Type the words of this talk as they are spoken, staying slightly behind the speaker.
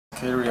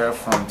Here we have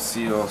from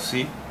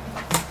CLC,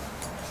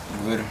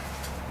 good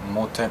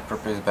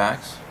multi-purpose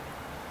bags.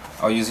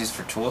 I'll use these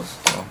for tools,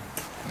 so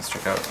let's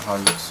check out how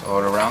it looks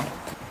all around.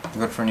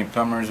 Good for any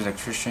plumbers,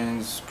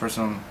 electricians,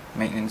 personal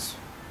maintenance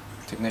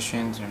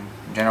technicians, and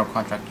general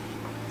contractors.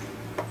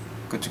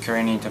 Good to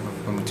carry any type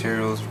of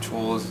materials or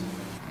tools.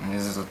 And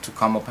this is a 2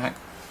 combo pack.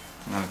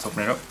 Now let's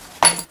open it up.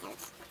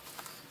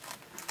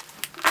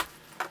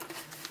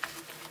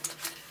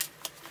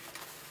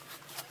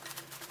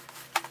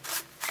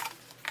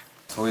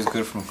 It's always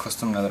good from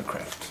Custom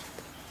LeatherCraft.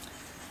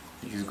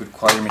 Use good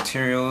quality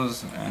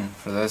materials, and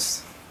for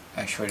this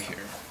I show it here.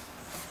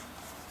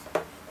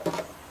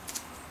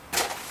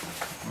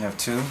 You have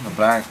two, the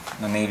black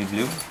and the navy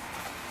blue.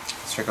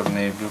 Let's check out the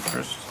navy blue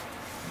first.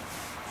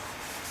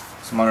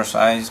 Smaller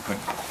size, but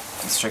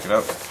let's check it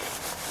out.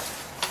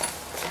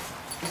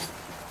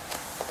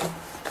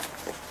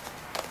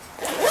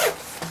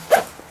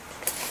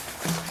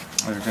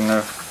 There's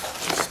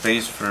enough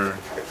space for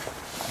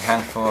a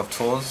handful of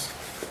tools.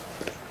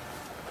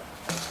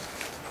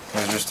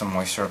 There's just a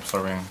moisture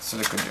absorbing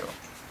silicone gel.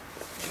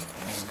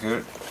 This is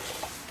good.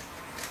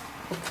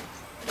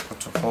 Put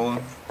to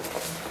hold.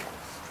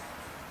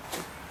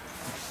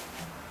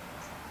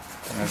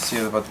 Let's see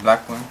about the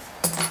black one.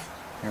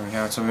 Here we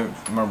have it's a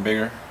bit more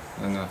bigger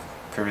than the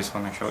previous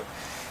one I showed.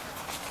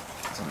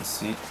 So let's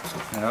see. Let's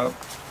open it up.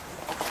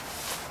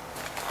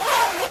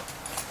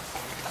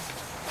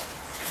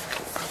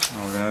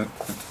 And we're gonna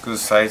put good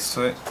size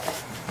to it.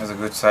 It has a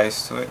good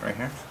size to it right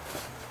here.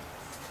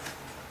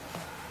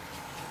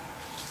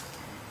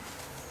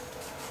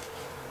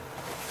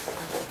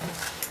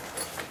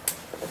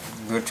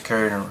 Good to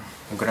carry a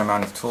good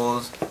amount of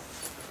tools.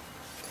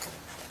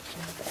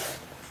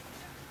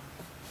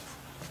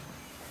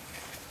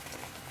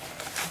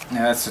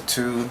 Yeah, that's a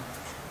 2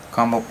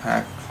 combo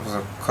pack of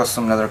the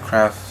Custom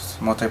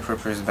LeatherCraft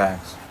multi-purpose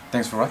bags.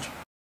 Thanks for watching.